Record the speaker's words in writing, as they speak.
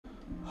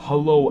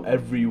Hello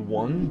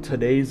everyone,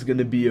 today is going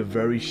to be a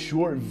very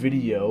short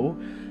video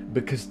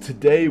because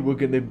today we're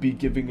going to be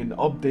giving an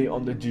update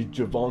on the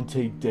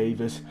Gervonta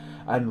Davis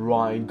and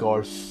Ryan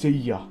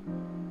Garcia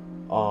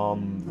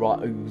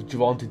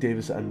Gervonta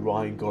Davis and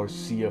Ryan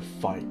Garcia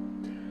fight.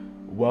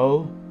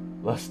 Well,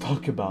 let's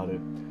talk about it.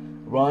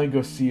 Ryan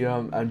Garcia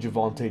and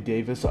Gervonta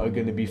Davis are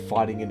going to be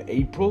fighting in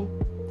April.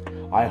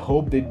 I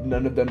hope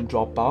none of them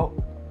drop out,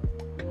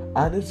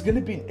 and it's going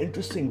to be an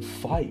interesting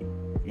fight.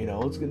 You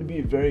know, it's going to be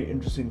a very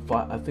interesting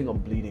fight. I think I'm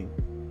bleeding.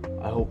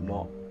 I hope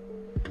not.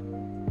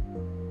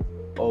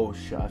 Oh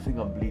shit, I think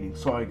I'm bleeding.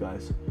 Sorry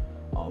guys.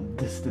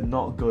 This did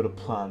not go to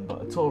plan,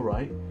 but it's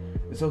alright.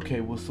 It's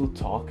okay, we'll still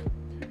talk.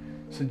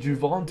 So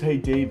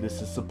Gervonta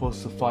Davis is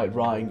supposed to fight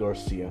Ryan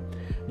Garcia.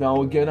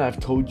 Now again, I've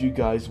told you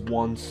guys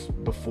once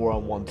before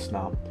and once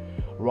now.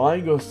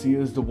 Ryan Garcia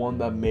is the one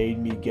that made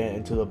me get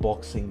into the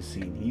boxing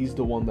scene. He's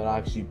the one that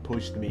actually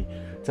pushed me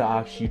to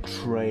actually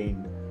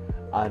train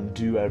and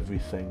do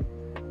everything.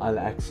 And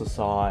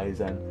exercise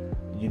and,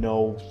 you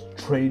know,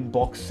 train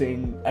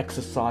boxing,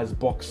 exercise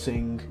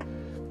boxing.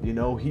 You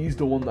know, he's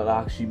the one that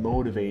actually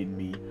motivated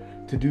me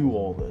to do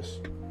all this.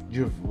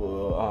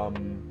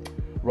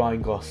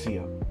 Ryan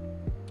Garcia.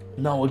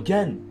 Now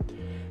again,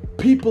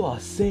 people are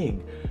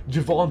saying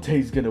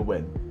Gervonta's gonna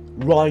win.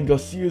 Ryan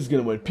Garcia's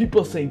gonna win. People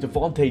are saying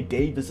Gervonta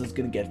Davis is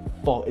gonna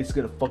it's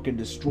gonna fucking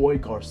destroy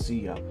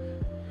Garcia.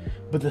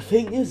 But the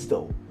thing is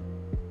though,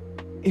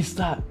 is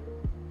that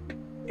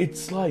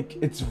it's like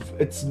it's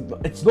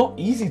not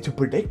easy to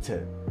predict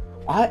it.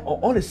 I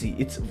honestly,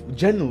 it's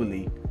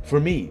genuinely, for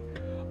me,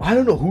 I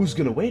don't know who's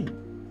gonna win.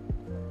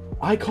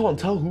 I can't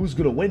tell who's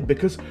gonna win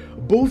because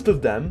both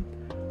of them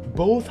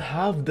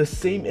have the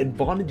same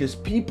advantages.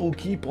 People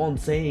keep on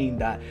saying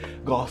that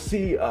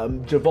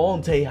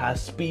Gervonta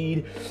has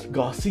speed,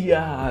 Garcia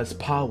has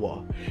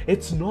power.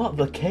 It's not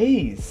the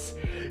case.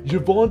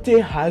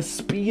 Gervonta has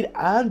speed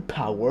and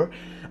power,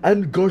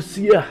 and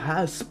Garcia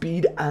has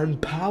speed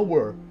and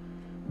power.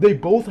 They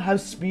both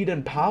have speed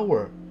and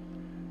power.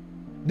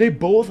 They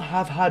both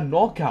have had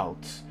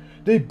knockouts.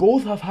 They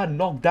both have had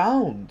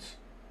knockdowns.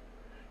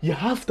 You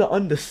have to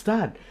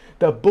understand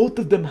that both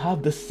of them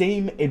have the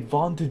same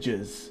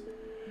advantages.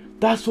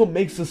 That's what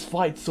makes this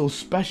fight so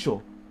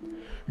special.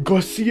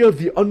 Garcia,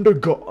 the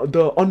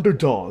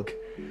underdog,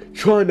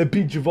 trying to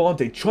beat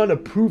Gervonta, trying to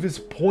prove his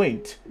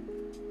point.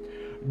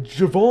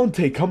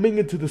 Gervonta coming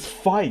into this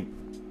fight,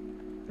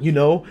 you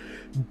know,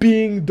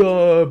 being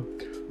the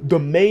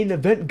main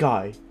event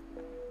guy,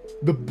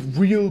 the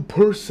real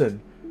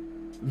person,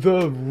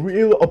 the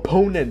real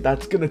opponent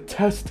that's gonna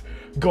test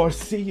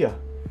Garcia.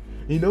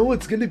 You know,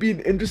 it's gonna be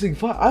an interesting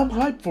fight. I'm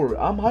hyped for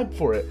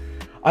it.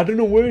 I don't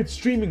know where it's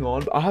streaming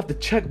on, but I have to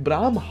check, but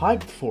I'm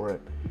hyped for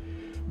it.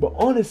 But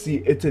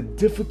honestly, it's a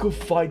difficult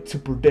fight to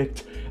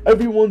predict.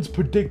 Everyone's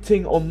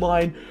predicting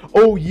online,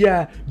 oh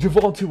yeah,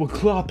 Gervonta will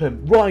clap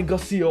him, Ryan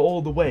Garcia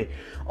all the way.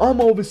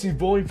 I'm obviously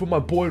voting for my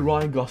boy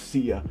Ryan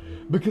Garcia,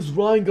 because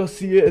Ryan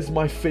Garcia is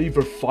my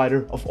favorite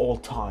fighter of all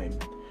time.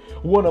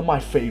 One of my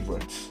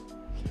favorites.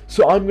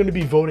 So I'm going to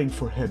be voting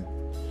for him.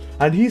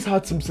 And he's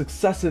had some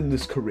success in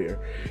his career.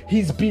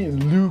 He's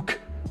beaten Luke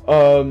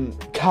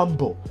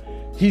Campbell.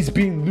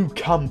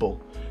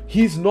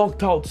 He's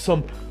knocked out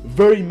some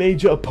very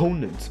major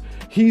opponents.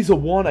 He's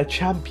won a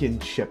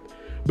championship.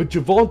 But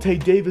Gervonta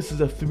Davis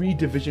is a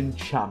 3-division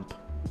champ.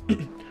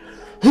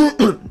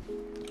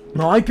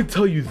 Now I can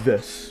tell you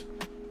this.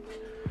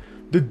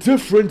 The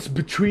difference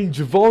between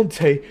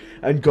Gervonta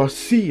and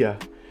Garcia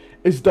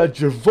is that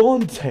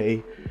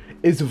Gervonta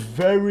is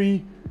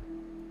very,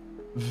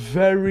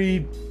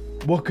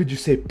 what could you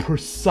say,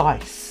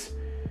 precise,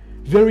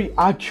 very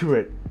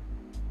accurate,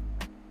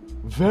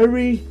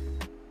 very,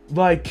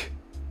 like,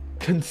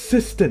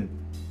 consistent,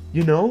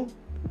 you know?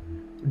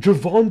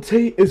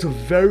 Gervonta is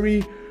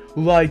very,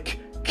 like,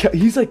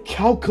 he's like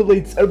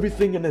calculates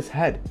everything in his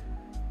head.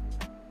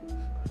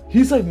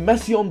 He's like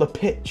Messi on the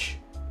pitch,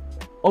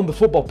 on the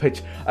football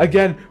pitch.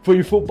 Again, for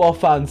you football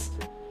fans,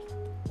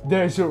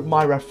 there's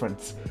my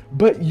reference.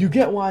 But you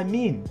get what I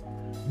mean.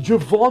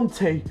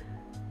 Gervonta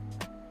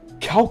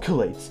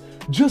calculates,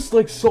 just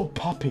like Soul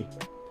Papi.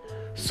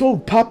 Soul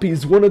Papi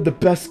is one of the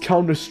best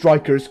counter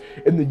strikers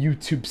in the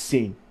YouTube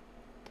scene.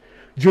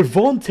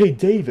 Gervonta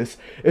Davis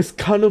is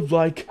kind of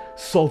like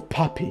Soul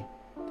Papi.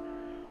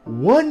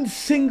 One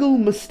single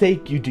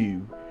mistake you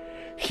do,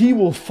 he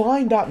will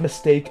find that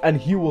mistake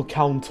and he will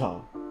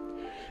counter.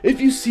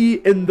 If you see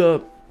in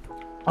the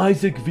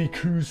Isaac v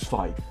Cruz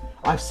fight,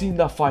 I've seen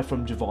that fight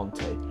from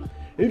Gervonta.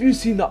 If you've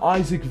seen the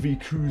Isaac v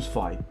Cruz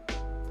fight,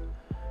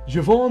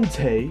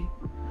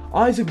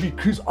 Isaac v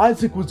Cruz,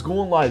 Isaac was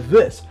going like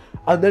this,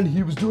 and then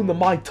he was doing the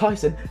Mike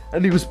Tyson,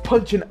 and he was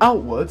punching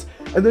outwards,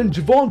 and then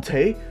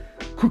Gervonta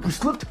quickly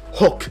slipped,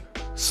 hook,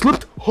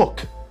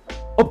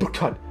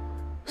 uppercut,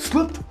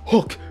 slipped,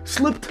 hook,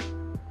 slipped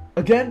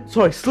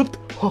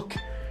hook.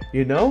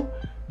 You know,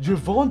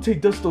 Gervonta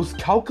does those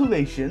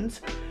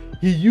calculations.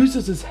 He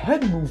uses his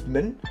head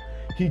movement.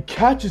 He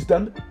catches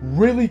them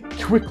really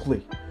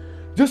quickly.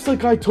 Just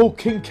like I told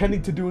King Kenny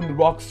to do in the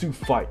Rock Sue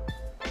fight.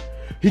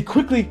 He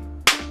quickly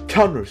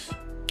counters.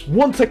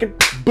 1 second,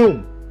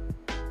 boom.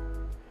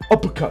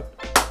 Uppercut,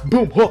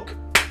 boom, hook,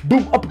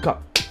 boom,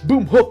 uppercut,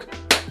 boom, hook,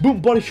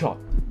 boom, body shot.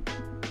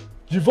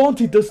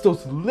 Gervonta does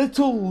those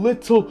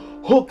little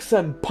hooks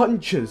and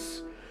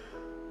punches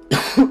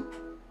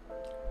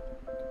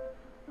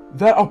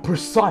that are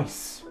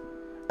precise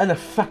and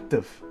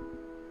effective.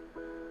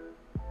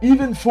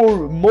 Even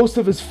for most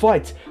of his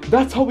fights,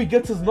 that's how he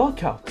gets his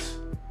knockouts.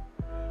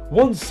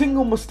 One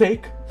single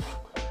mistake,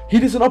 he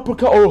does an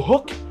uppercut or a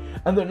hook,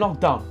 and they're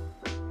knocked down.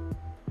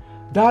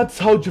 That's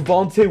how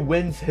Gervonta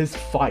wins his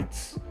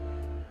fights.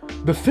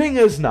 The thing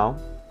is now,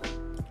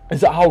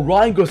 is that how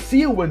Ryan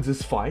Garcia wins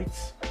his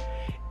fights,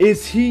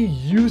 is he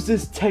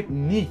uses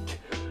technique,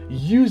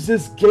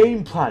 uses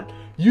game plan,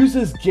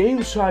 uses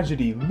game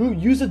strategy,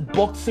 uses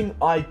boxing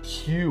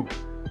IQ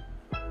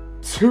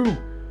to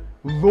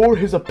lure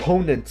his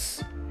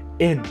opponents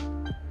in.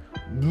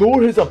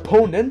 Lure his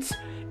opponents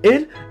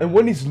in, and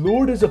when he's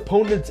lured his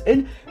opponents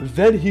in,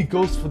 then he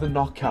goes for the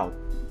knockout.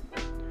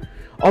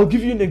 I'll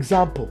give you an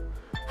example.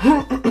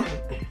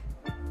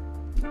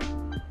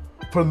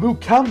 For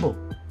Luke Campbell,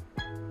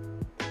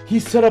 he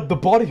set up the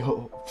body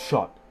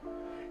shot.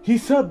 He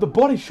set up the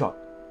body shot.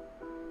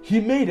 He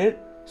made it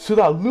so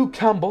that Luke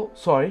Campbell,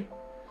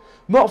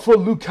 not for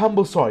Luke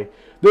Campbell, there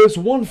was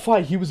one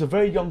fight, he was a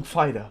very young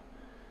fighter.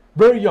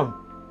 Very young.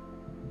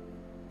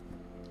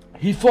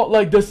 He fought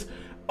like this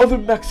other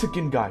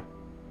Mexican guy.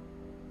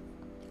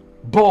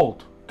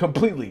 Bald,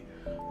 completely.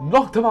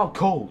 Knocked him out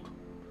cold.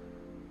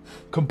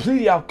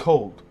 Completely out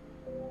cold.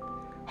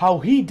 How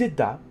he did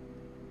that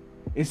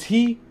is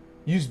he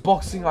used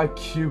boxing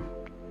IQ.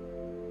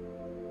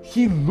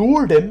 He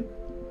lured him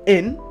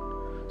in,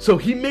 so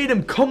he made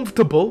him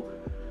comfortable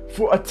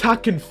for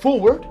attacking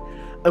forward,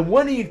 and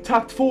when he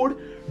attacked forward,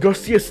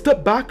 Garcia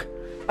stepped back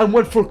and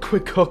went for a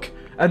quick hook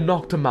and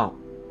knocked him out.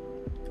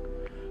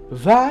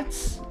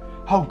 That's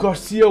how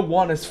Garcia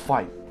won his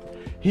fight.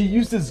 He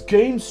used his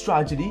game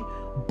strategy,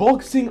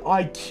 boxing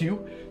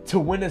IQ to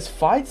win his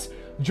fights.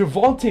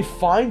 Gervonta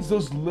finds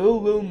those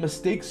little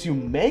mistakes you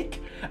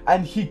make,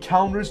 and he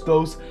counters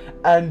those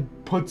and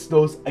puts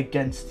those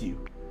against you.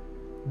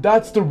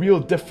 That's the real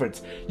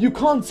difference. You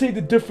can't say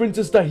the difference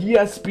is that he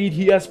has speed,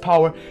 he has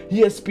power, he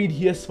has speed,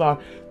 he has power.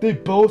 They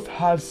both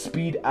have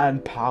speed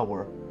and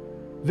power.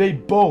 They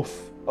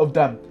both of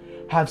them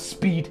have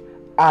speed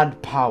and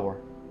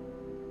power.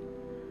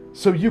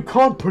 So you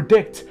can't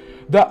predict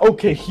that,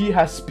 okay, he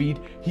has speed,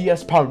 he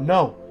has power.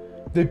 No.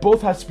 They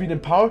both have speed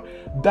and power.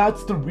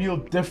 That's the real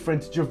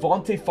difference.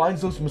 Gervonta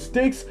finds those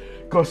mistakes.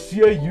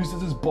 Garcia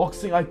uses his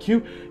boxing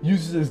IQ,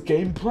 uses his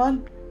game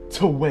plan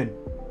to win.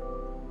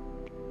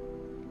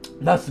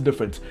 That's the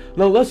difference.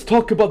 Now let's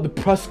talk about the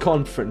press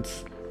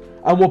conference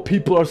and what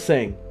people are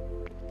saying.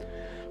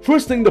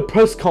 First thing, the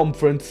press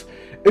conference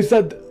is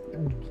that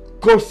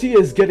Garcia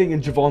is getting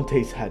in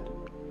Gervonta's head.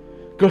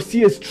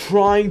 Garcia is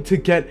trying to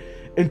get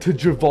into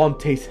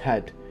Gervonta's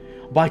head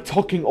by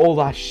talking all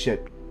that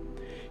shit.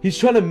 He's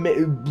trying to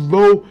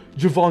low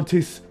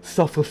Gervonta's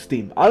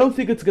self-esteem. I don't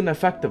think it's going to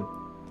affect him,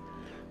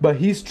 but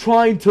he's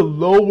trying to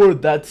lower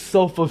that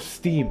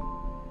self-esteem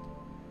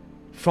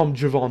from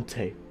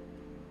Gervonta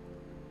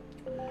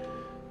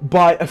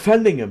by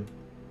offending him,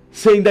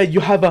 saying that you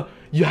have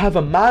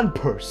a man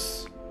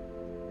purse.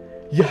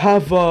 You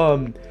have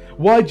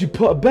why'd you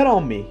put a bet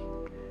on me?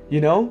 You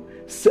know?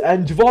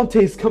 And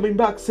Gervonta is coming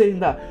back saying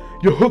that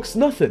your hook's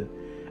nothing.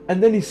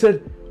 And then he said,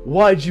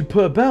 why'd you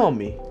put a bet on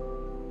me?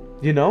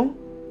 You know?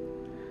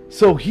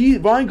 So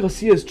Ryan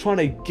Garcia is trying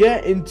to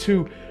get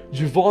into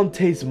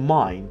Gervonta's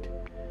mind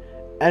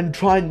and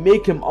try and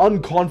make him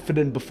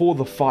unconfident before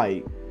the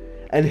fight,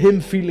 and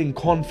him feeling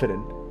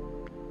confident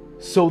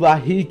so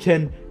that he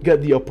can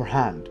get the upper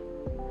hand.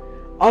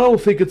 I don't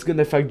think it's going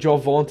to affect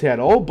Gervonta at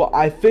all, but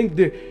I think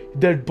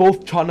they're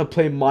both trying to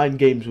play mind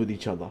games with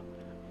each other.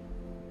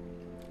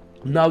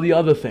 Now the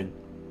other thing.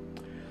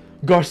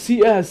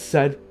 Garcia has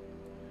said,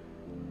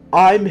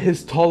 I'm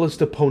his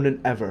tallest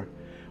opponent ever,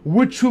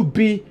 which will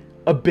be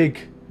a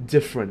big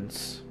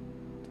difference.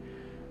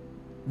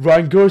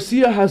 Ryan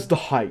Garcia has the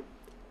height.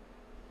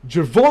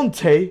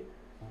 Gervonta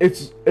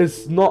is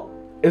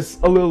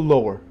a little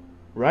lower,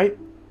 right?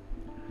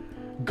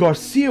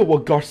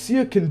 What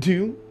Garcia can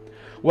do,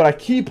 what I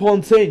keep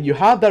on saying, you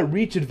have that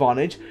reach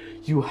advantage,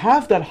 you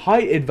have that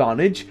height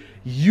advantage,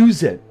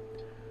 use it.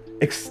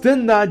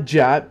 Extend that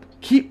jab,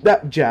 keep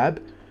that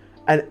jab,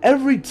 and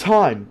every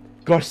time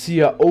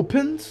Garcia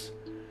opens,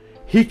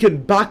 he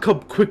can back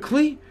up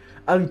quickly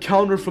and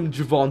counter from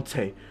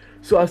Gervonta.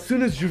 So as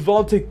soon as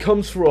Gervonta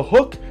comes for a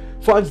hook,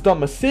 finds that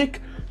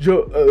mistake,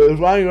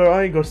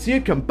 Ryan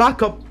Garcia can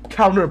back up,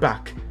 counter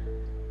back.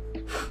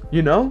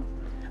 You know?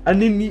 And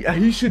then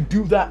he should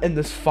do that in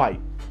this fight,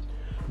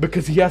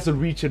 because he has a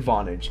reach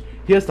advantage.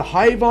 He has the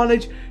height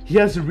advantage, he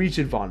has a reach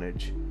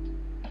advantage.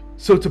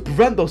 So to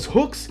prevent those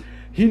hooks,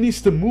 he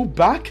needs to move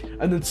back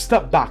and then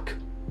step back.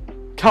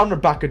 Counter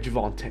back at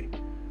Gervonta.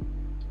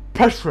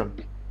 Pressure him.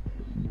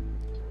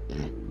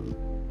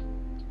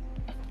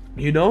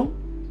 You know?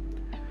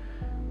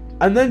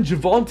 And then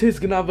Gervonta is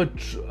going to have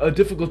a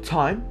difficult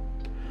time,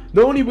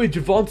 The only way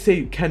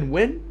Javante can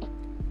win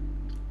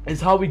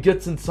is how he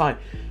gets inside,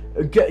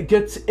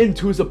 gets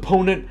into his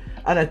opponent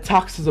and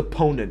attacks his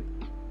opponent,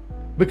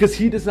 because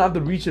he doesn't have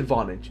the reach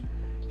advantage.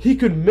 He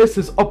could miss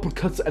his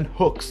uppercuts and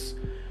hooks,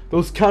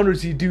 those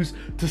counters he does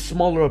to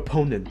smaller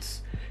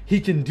opponents. He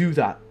can do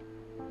that.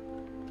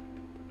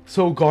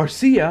 So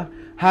Garcia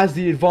has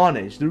the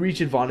advantage, the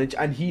reach advantage,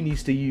 and he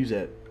needs to use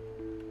it.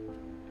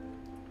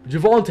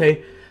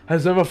 Javante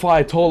has never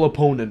fought a tall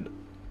opponent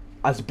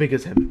as big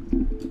as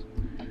him.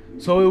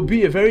 So it'll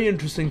be a very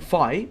interesting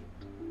fight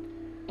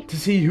to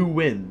see who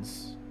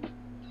wins.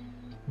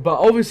 But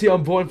obviously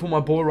I'm voting for my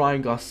boy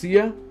Ryan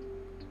Garcia.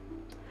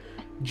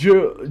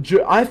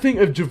 I think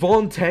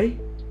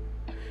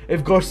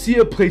if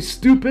Garcia plays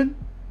stupid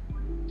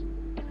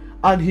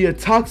and he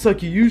attacks like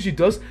he usually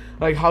does,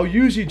 like how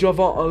usually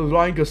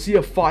Ryan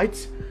Garcia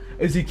fights,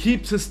 is he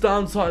keeps his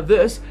stance like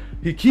this,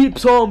 he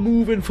keeps on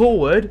moving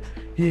forward,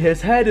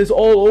 his head is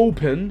all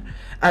open,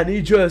 and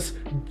he just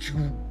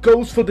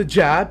goes for the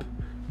jab,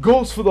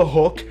 goes for the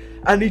hook,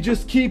 and he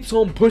just keeps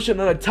on pushing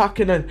and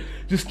attacking and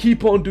just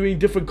keep on doing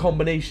different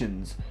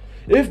combinations.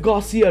 If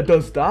Garcia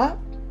does that,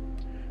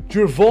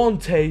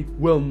 Gervonta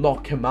will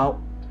knock him out,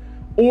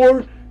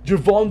 or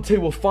Gervonta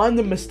will find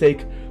the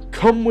mistake,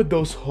 come with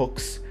those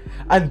hooks,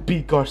 and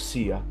beat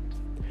Garcia.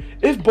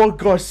 If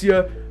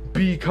Garcia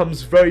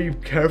becomes very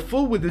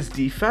careful with his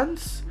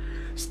defense,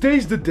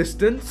 stays the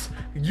distance,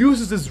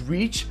 uses his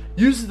reach,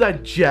 uses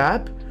that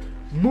jab,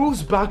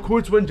 moves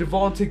backwards when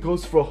Gervonta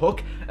goes for a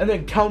hook, and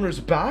then counters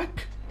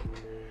back,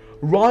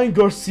 Ryan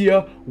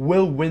Garcia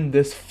will win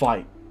this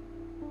fight.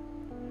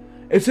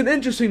 It's an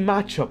interesting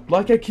matchup.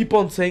 Like I keep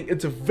on saying,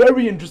 it's a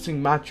very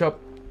interesting matchup.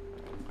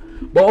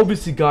 But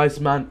obviously,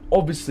 guys, man,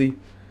 obviously,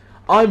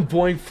 I'm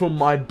voting for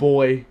my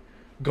boy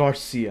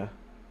Garcia.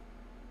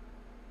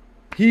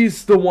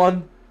 He's the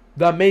one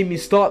that made me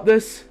start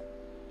this,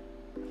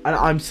 and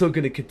I'm still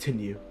going to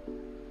continue,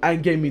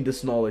 and gave me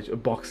this knowledge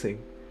of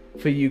boxing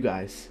for you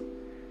guys.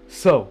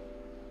 So,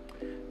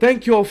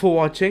 thank you all for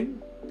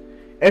watching.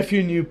 If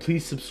you're new,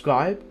 please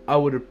subscribe. I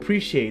would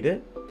appreciate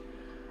it.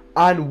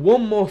 And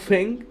one more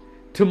thing,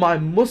 to my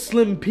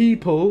Muslim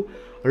people,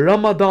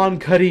 Ramadan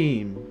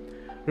Kareem.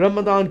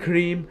 Ramadan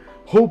Kareem.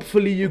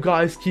 Hopefully you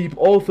guys keep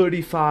all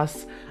 30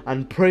 fasts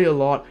and pray a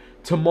lot.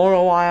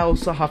 Tomorrow I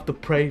also have to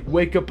pray.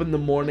 Wake up in the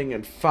morning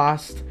and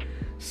fast.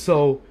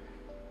 So,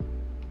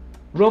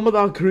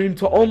 Ramadan Kareem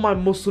to all my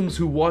Muslims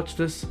who watch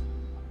this.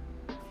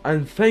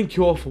 And thank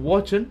you all for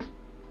watching.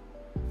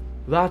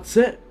 That's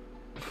it.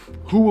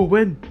 Who will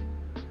win?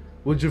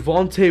 Will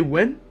Gervonta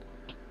win?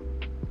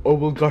 Or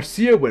will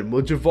Garcia win?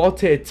 Will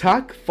Gervonta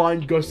attack,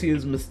 find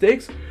Garcia's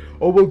mistakes?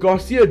 Or will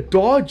Garcia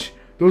dodge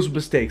those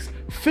mistakes,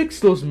 fix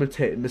those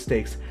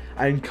mistakes,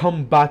 and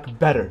come back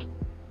better?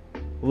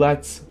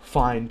 Let's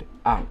find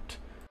out.